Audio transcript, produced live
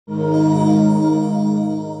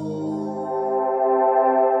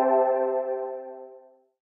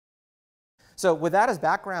So with that as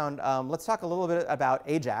background, let's talk a little bit about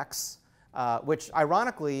AJAX, which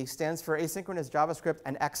ironically stands for Asynchronous JavaScript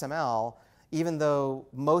and XML, even though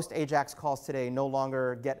most AJAX calls today no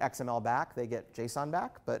longer get XML back. They get JSON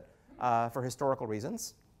back, but for historical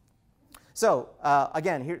reasons. So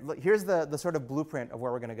again, here's the sort of blueprint of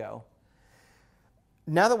where we're going to go.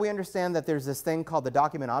 Now that we understand that there's this thing called the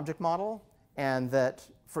document object model, and that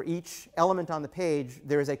for each element on the page,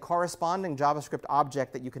 there is a corresponding JavaScript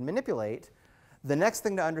object that you can manipulate, the next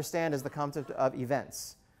thing to understand is the concept of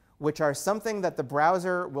events, which are something that the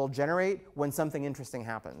browser will generate when something interesting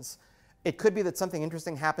happens. It could be that something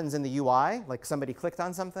interesting happens in the UI, like somebody clicked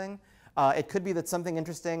on something. It could be that something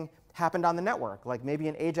interesting happened on the network, like maybe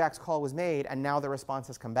an AJAX call was made and now the response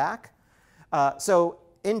has come back. So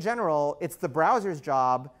in general, it's the browser's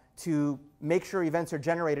job to make sure events are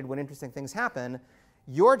generated when interesting things happen.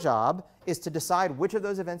 Your job is to decide which of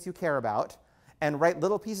those events you care about and write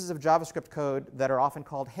little pieces of JavaScript code that are often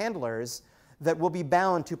called handlers that will be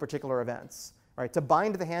bound to particular events. Right? To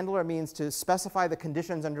bind the handler means to specify the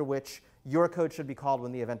conditions under which your code should be called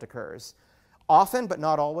when the event occurs. Often, but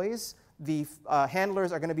not always, the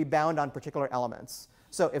handlers are going to be bound on particular elements.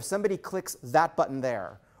 So if somebody clicks that button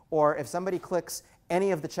there, or if somebody clicks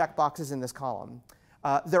any of the checkboxes in this column,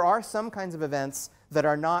 there are some kinds of events that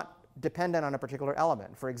are not dependent on a particular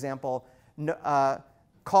element. For example, make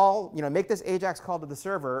this AJAX call to the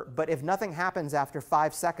server, but if nothing happens after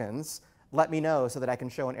 5 seconds, let me know so that I can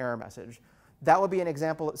show an error message. That would be an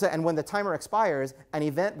example. So, and when the timer expires, an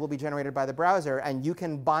event will be generated by the browser, and you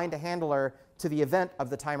can bind a handler to the event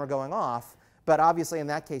of the timer going off. But obviously, in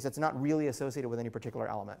that case, it's not really associated with any particular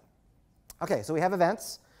element. OK, so we have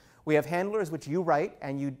events. We have handlers, which you write,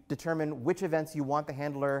 and you determine which events you want the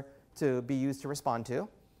handler to be used to respond to.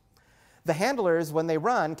 The handlers, when they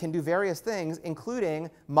run, can do various things,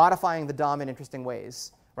 including modifying the DOM in interesting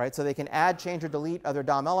ways. Right? So they can add, change, or delete other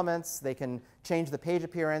DOM elements. They can change the page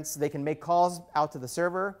appearance. They can make calls out to the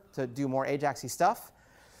server to do more AJAX-y stuff.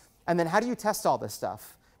 And then how do you test all this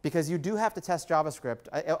stuff? Because you do have to test JavaScript.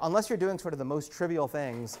 Unless you're doing sort of the most trivial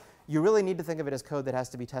things, you really need to think of it as code that has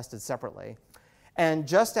to be tested separately. And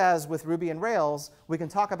just as with Ruby and Rails, we can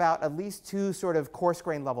talk about at least 2 sort of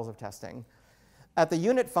coarse-grained levels of testing. At the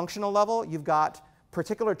unit functional level, you've got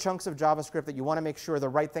particular chunks of JavaScript that you want to make sure the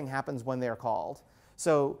right thing happens when they're called.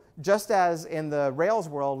 So just as in the Rails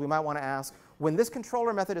world, we might want to ask, when this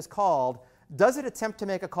controller method is called, does it attempt to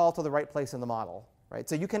make a call to the right place in the model? Right?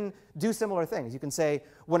 So you can do similar things. You can say,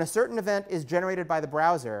 when a certain event is generated by the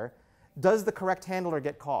browser, does the correct handler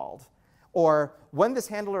get called? Or when this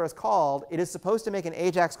handler is called, it is supposed to make an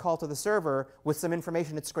AJAX call to the server with some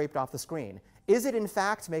information it scraped off the screen. Is it in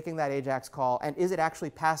fact making that AJAX call, and is it actually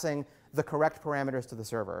passing the correct parameters to the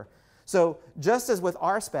server? So just as with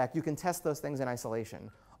RSpec, you can test those things in isolation.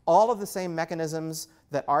 All of the same mechanisms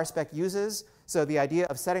that RSpec uses, so the idea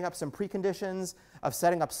of setting up some preconditions, of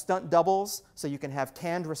setting up stunt doubles, so you can have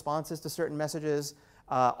canned responses to certain messages,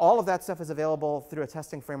 all of that stuff is available through a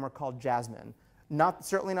testing framework called Jasmine.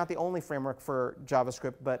 Certainly not the only framework for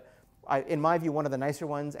JavaScript, but in my view, one of the nicer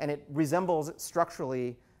ones. And it resembles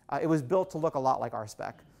structurally, it was built to look a lot like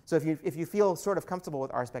RSpec. So if you feel sort of comfortable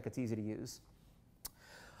with RSpec, it's easy to use.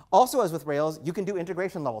 Also, as with Rails, you can do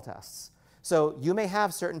integration level tests. So you may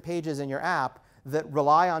have certain pages in your app that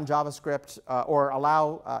rely on JavaScript or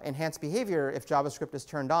allow enhanced behavior if JavaScript is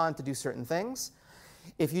turned on to do certain things.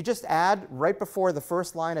 If you just add right before the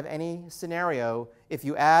first line of any scenario, if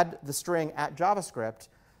you add the string @JavaScript,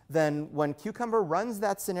 then when Cucumber runs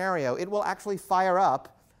that scenario, it will actually fire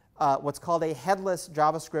up what's called a headless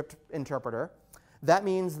JavaScript interpreter. That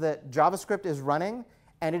means that JavaScript is running,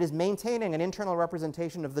 and it is maintaining an internal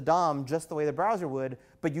representation of the DOM just the way the browser would,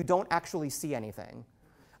 but you don't actually see anything.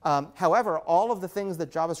 However, all of the things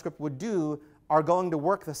that JavaScript would do are going to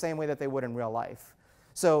work the same way that they would in real life.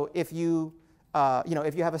 So if you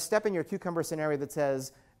have a step in your Cucumber scenario that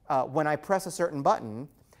says, when I press a certain button,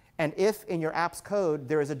 and if in your app's code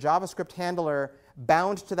there is a JavaScript handler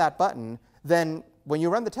bound to that button, then when you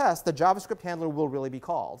run the test, the JavaScript handler will really be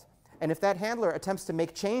called. And if that handler attempts to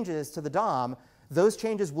make changes to the DOM, those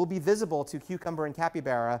changes will be visible to Cucumber and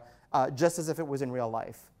Capybara just as if it was in real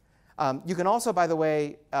life. You can also, by the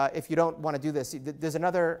way, if you don't want to do this, there's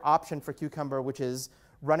another option for Cucumber, which is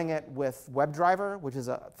running it with WebDriver, which is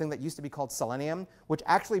a thing that used to be called Selenium, which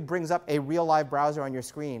actually brings up a real live browser on your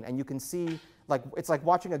screen. And you can see, it's like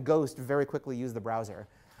watching a ghost very quickly use the browser.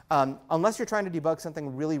 Unless you're trying to debug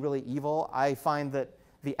something really, really evil, I find that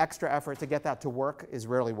the extra effort to get that to work is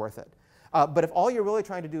rarely worth it. But if all you're really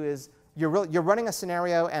trying to do is you're running a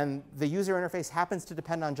scenario and the user interface happens to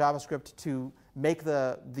depend on JavaScript to make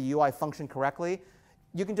the UI function correctly,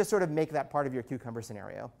 you can just sort of make that part of your Cucumber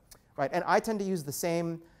scenario, right? And I tend to use the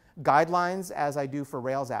same guidelines as I do for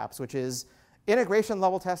Rails apps, which is integration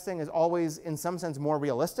level testing is always, in some sense, more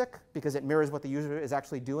realistic because it mirrors what the user is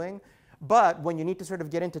actually doing. But when you need to sort of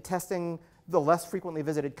get into testing the less frequently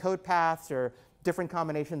visited code paths or different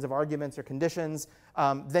combinations of arguments or conditions,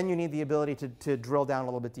 then you need the ability to drill down a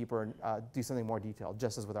little bit deeper and do something more detailed,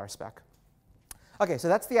 just as with our spec. OK, so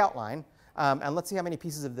that's the outline. And let's see how many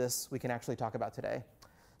pieces of this we can actually talk about today.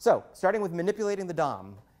 So starting with manipulating the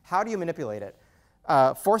DOM. How do you manipulate it?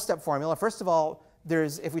 Four-step formula. First of all,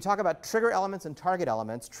 if we talk about trigger elements and target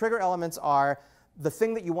elements, trigger elements are the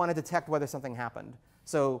thing that you want to detect whether something happened.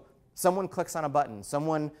 So someone clicks on a button,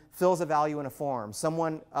 someone fills a value in a form,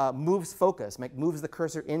 someone moves focus, moves the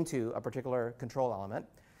cursor into a particular control element.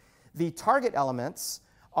 The target elements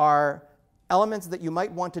are elements that you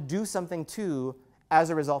might want to do something to as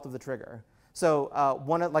a result of the trigger. So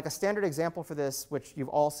like a standard example for this, which you've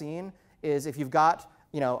all seen, is if you've got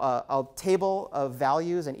a table of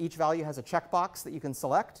values and each value has a checkbox that you can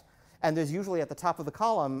select. And there's usually at the top of the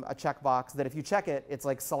column a checkbox that if you check it, it's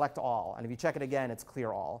like select all. And if you check it again, it's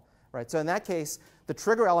clear all. Right? So in that case, the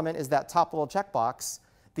trigger element is that top little checkbox.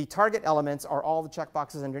 The target elements are all the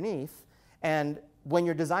checkboxes underneath. And when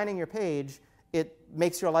you're designing your page, it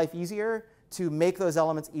makes your life easier to make those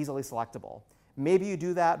elements easily selectable. Maybe you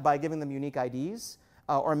do that by giving them unique IDs.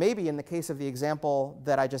 Or maybe in the case of the example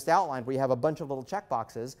that I just outlined, where you have a bunch of little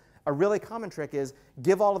checkboxes, a really common trick is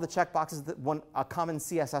give all of the checkboxes a common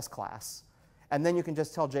CSS class. And then you can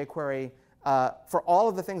just tell jQuery, for all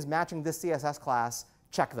of the things matching this CSS class,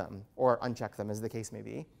 check them, or uncheck them, as the case may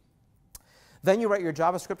be. Then you write your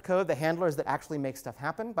JavaScript code, the handlers that actually make stuff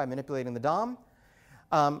happen by manipulating the DOM.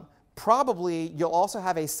 Probably you'll also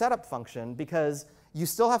have a setup function, because you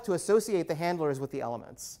still have to associate the handlers with the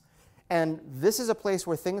elements. And this is a place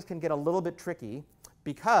where things can get a little bit tricky,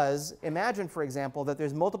 because imagine, for example, that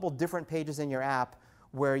there's multiple different pages in your app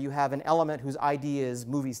where you have an element whose ID is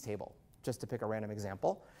movies table, just to pick a random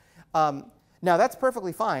example. Now, that's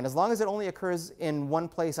perfectly fine. As long as it only occurs in one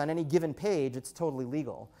place on any given page, it's totally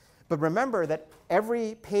legal. But remember that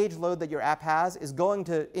every page load that your app has is going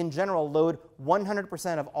to, in general, load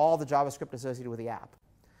 100% of all the JavaScript associated with the app.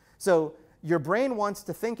 So your brain wants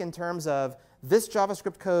to think in terms of this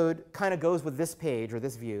JavaScript code kind of goes with this page or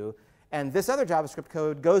this view, and this other JavaScript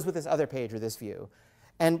code goes with this other page or this view.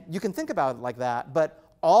 And you can think about it like that,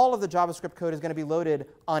 but all of the JavaScript code is going to be loaded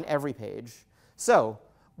on every page. So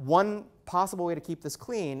one possible way to keep this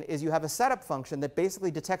clean is you have a setup function that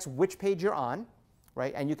basically detects which page you're on,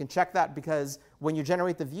 right? And you can check that because when you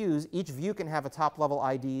generate the views, each view can have a top-level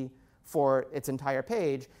ID for its entire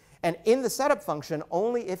page. And in the setup function,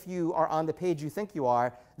 only if you are on the page you think you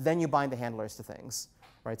are, then you bind the handlers to things,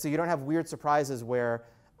 right? So you don't have weird surprises where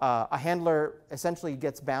a handler essentially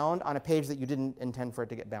gets bound on a page that you didn't intend for it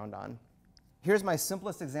to get bound on. Here's my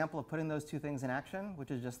simplest example of putting those two things in action,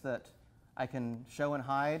 which is just that I can show and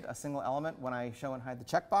hide a single element when I show and hide the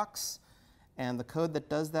checkbox. And the code that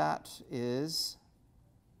does that is,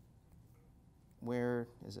 where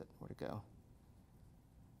is it? Where'd it go?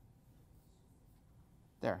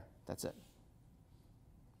 There, that's it.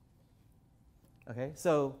 OK,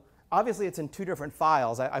 so obviously it's in two different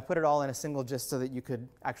files. I put it all in a single just so that you could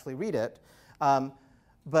actually read it.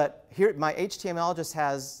 But here, my HTML just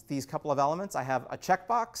has these couple of elements. I have a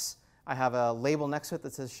checkbox. I have a label next to it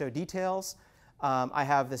that says show details. I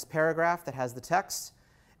have this paragraph that has the text.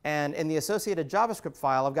 And in the associated JavaScript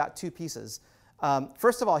file, I've got two pieces.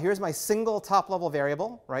 First of all, here's my single top-level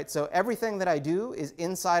variable, right? So everything that I do is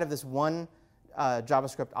inside of this one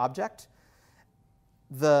JavaScript object.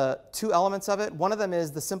 The two elements of it, one of them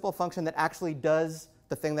is the simple function that actually does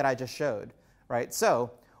the thing that I just showed, right?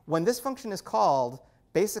 So when this function is called,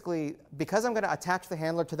 basically, because I'm going to attach the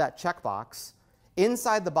handler to that checkbox,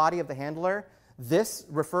 inside the body of the handler, this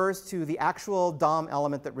refers to the actual DOM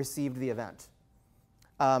element that received the event.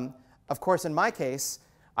 Of course, in my case,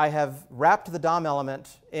 I have wrapped the DOM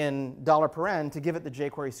element in $paren to give it the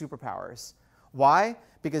jQuery superpowers. Why?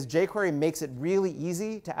 Because jQuery makes it really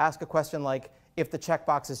easy to ask a question like, if the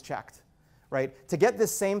checkbox is checked, right? To get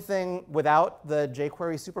this same thing without the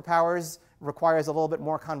jQuery superpowers requires a little bit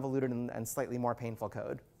more convoluted and slightly more painful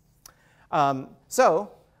code.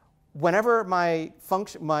 So whenever my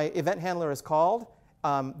event handler is called,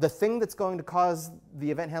 the thing that's going to cause the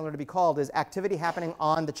event handler to be called is activity happening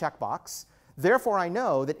on the checkbox. Therefore, I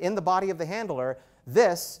know that in the body of the handler,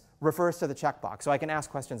 this refers to the checkbox. So I can ask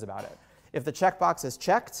questions about it. If the checkbox is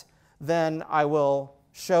checked, then I will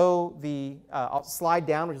show I'll slide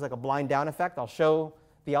down, which is like a blind down effect. I'll show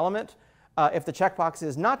the element. If the checkbox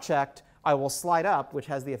is not checked, I will slide up, which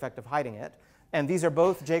has the effect of hiding it. And these are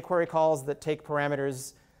both jQuery calls that take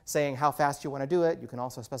parameters saying how fast you want to do it. You can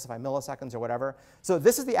also specify milliseconds or whatever. So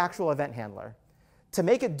this is the actual event handler. To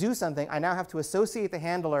make it do something, I now have to associate the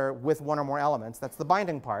handler with one or more elements. That's the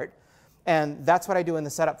binding part. And that's what I do in the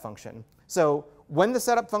setup function. So when the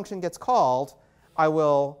setup function gets called, I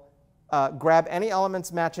will grab any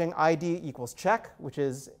elements matching ID equals check, which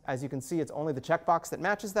is, as you can see, it's only the checkbox that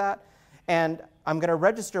matches that. And I'm going to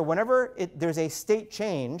register whenever there's a state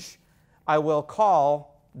change, I will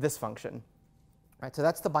call this function. Right, so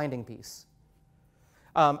that's the binding piece.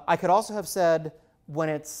 I could also have said when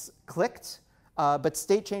it's clicked, but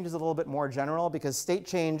state change is a little bit more general because state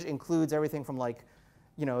change includes everything from like,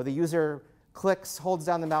 the user clicks, holds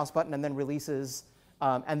down the mouse button, and then releases.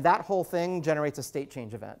 And that whole thing generates a state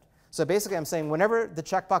change event. So basically, I'm saying whenever the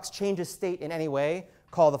checkbox changes state in any way,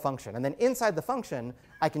 call the function. And then inside the function,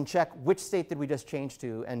 I can check which state did we just change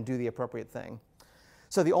to and do the appropriate thing.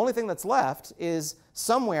 So the only thing that's left is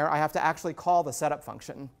somewhere I have to actually call the setup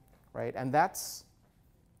function, right? And that's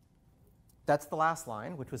the last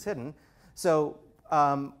line, which was hidden. So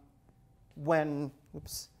at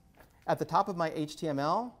the top of my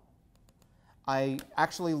HTML, I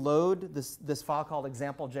actually load this file called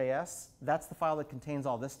example.js. That's the file that contains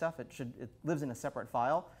all this stuff. It lives in a separate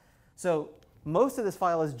file. So most of this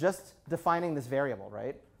file is just defining this variable,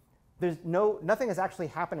 right? Nothing is actually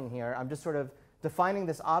happening here. I'm just sort of defining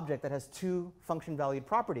this object that has two function-valued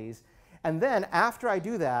properties. And then after I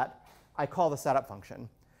do that, I call the setup function.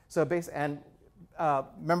 So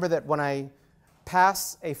remember that when I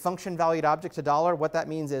pass a function-valued object to $, what that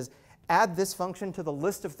means is add this function to the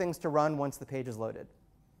list of things to run once the page is loaded.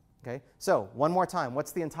 Okay? So one more time,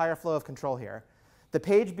 what's the entire flow of control here? The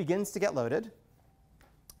page begins to get loaded.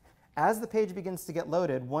 As the page begins to get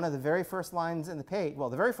loaded, one of the very first lines in the page, well,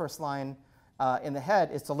 the very first line in the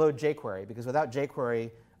head is to load jQuery, because without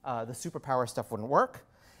jQuery, the superpower stuff wouldn't work.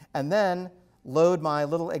 And then load my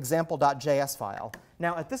little example.js file.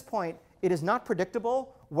 Now, at this point, it is not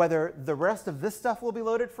predictable whether the rest of this stuff will be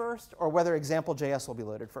loaded first or whether example.js will be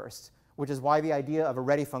loaded first, which is why the idea of a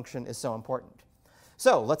ready function is so important.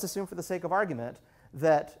 So let's assume for the sake of argument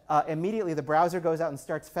that immediately the browser goes out and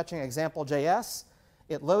starts fetching example.js.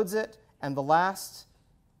 It loads it, and the last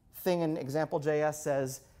thing in example.js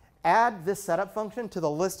says, add this setup function to the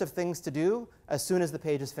list of things to do as soon as the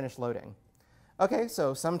page is finished loading. OK,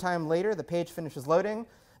 so sometime later, the page finishes loading.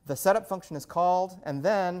 The setup function is called, and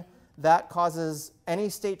then that causes any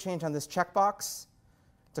state change on this checkbox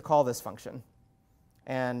to call this function.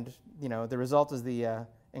 And the result is the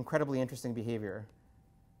incredibly interesting behavior.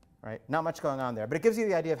 Right? Not much going on there, but it gives you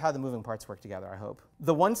the idea of how the moving parts work together, I hope.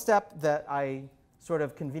 The one step that I sort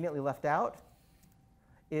of conveniently left out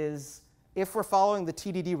is if we're following the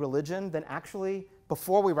TDD religion, then actually,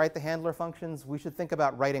 before we write the handler functions, we should think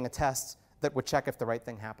about writing a test that would check if the right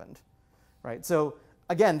thing happened. Right? So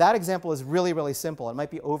again, that example is really, really simple. It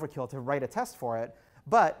might be overkill to write a test for it.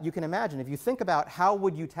 But you can imagine, if you think about how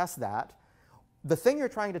would you test that, the thing you're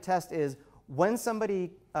trying to test is when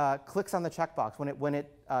somebody clicks on the checkbox, when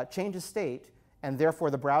it changes state, and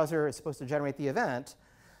therefore the browser is supposed to generate the event,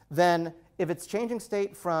 then if it's changing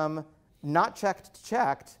state from not checked to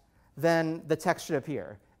checked, then the text should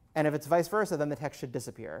appear. And if it's vice versa, then the text should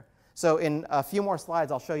disappear. So in a few more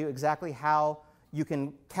slides, I'll show you exactly how you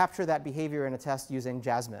can capture that behavior in a test using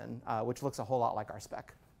Jasmine, which looks a whole lot like our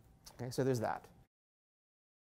spec. Okay, so there's that.